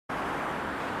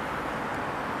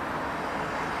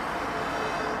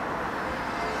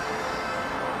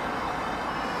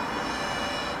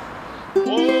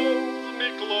Hold me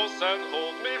close and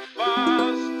hold me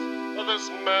fast. This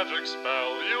magic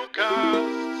spell you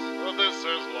cast. This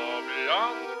is love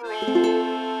beyond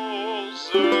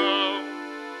roses.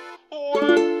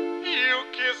 When you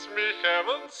kiss me,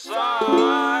 heaven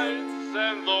sighs,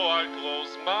 and though I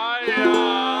close my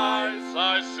eyes,